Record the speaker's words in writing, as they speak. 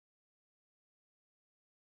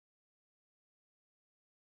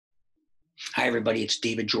Hi, everybody. It's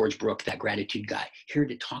David George Brook, that gratitude guy, here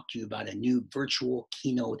to talk to you about a new virtual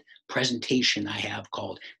keynote presentation I have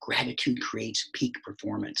called Gratitude Creates Peak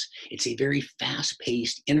Performance. It's a very fast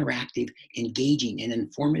paced, interactive, engaging, and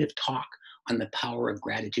informative talk on the power of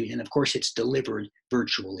gratitude. And of course, it's delivered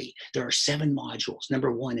virtually. There are 7 modules.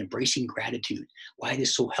 Number 1, embracing gratitude, why it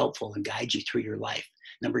is so helpful and guides you through your life.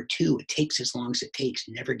 Number 2, it takes as long as it takes,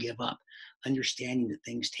 never give up, understanding that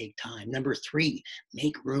things take time. Number 3,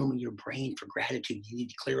 make room in your brain for gratitude. You need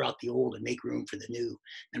to clear out the old and make room for the new.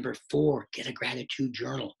 Number 4, get a gratitude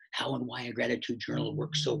journal. How and why a gratitude journal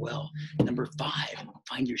works so well. Number 5,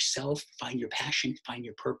 find yourself, find your passion, find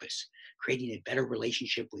your purpose, creating a better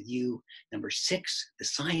relationship with you. Number 6, the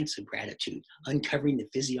science of gratitude, uncovering the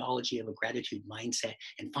physiology of a gratitude mindset.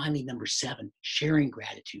 And finally, number 7, sharing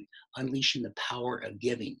gratitude, unleashing the power of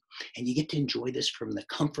giving. And you get to enjoy this from the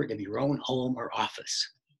comfort of your own home or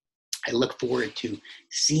office. I look forward to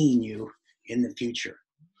seeing you in the future.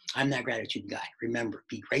 I'm that gratitude guy. Remember,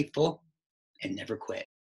 be grateful and never quit.